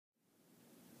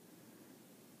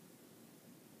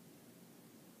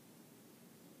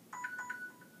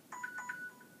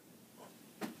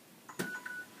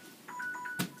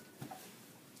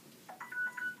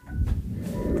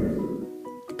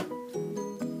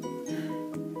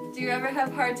Do you ever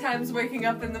have hard times waking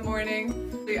up in the morning?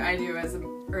 I do as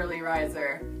an early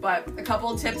riser, but a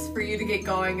couple tips for you to get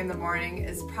going in the morning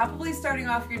is probably starting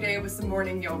off your day with some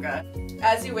morning yoga.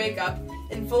 As you wake up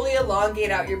and fully elongate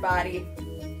out your body.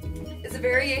 It's a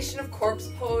variation of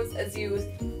corpse pose as you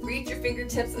reach your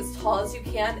fingertips as tall as you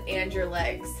can and your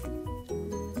legs.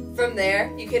 From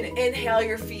there, you can inhale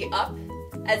your feet up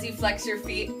as you flex your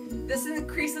feet. This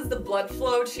increases the blood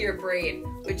flow to your brain,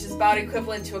 which is about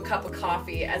equivalent to a cup of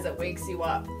coffee as it wakes you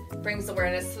up, brings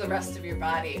awareness to the rest of your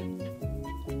body.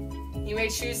 You may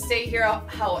choose to stay here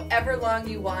however long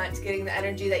you want, getting the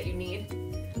energy that you need.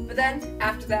 But then,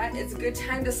 after that, it's a good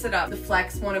time to sit up, to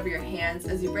flex one of your hands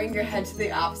as you bring your head to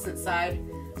the opposite side,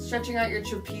 stretching out your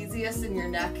trapezius and your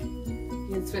neck. You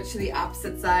can switch to the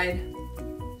opposite side.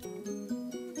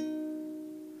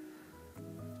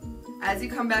 As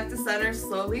you come back to center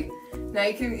slowly, now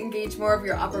you can engage more of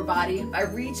your upper body by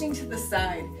reaching to the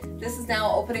side. This is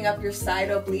now opening up your side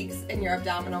obliques and your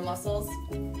abdominal muscles.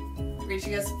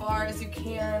 Reaching as far as you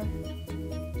can.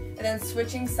 And then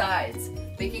switching sides,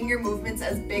 making your movements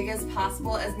as big as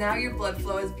possible as now your blood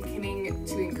flow is beginning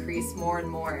to increase more and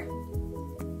more.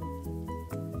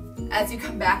 As you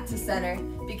come back to center,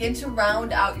 begin to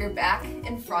round out your back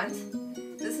and front.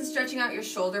 This is stretching out your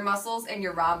shoulder muscles and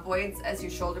your rhomboids as your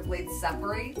shoulder blades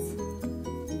separate.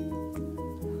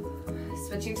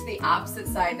 Switching to the opposite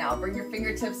side now. Bring your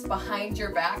fingertips behind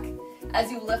your back.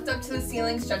 As you lift up to the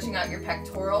ceiling, stretching out your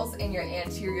pectorals and your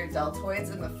anterior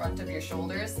deltoids in the front of your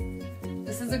shoulders.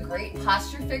 This is a great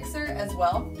posture fixer as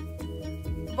well.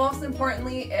 Most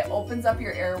importantly, it opens up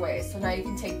your airway. So now you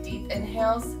can take deep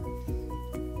inhales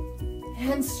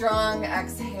and strong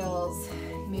exhales.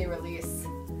 You may release.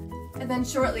 And then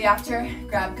shortly after,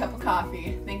 grab a cup of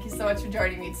coffee. Thank you so much for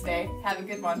joining me today. Have a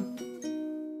good one.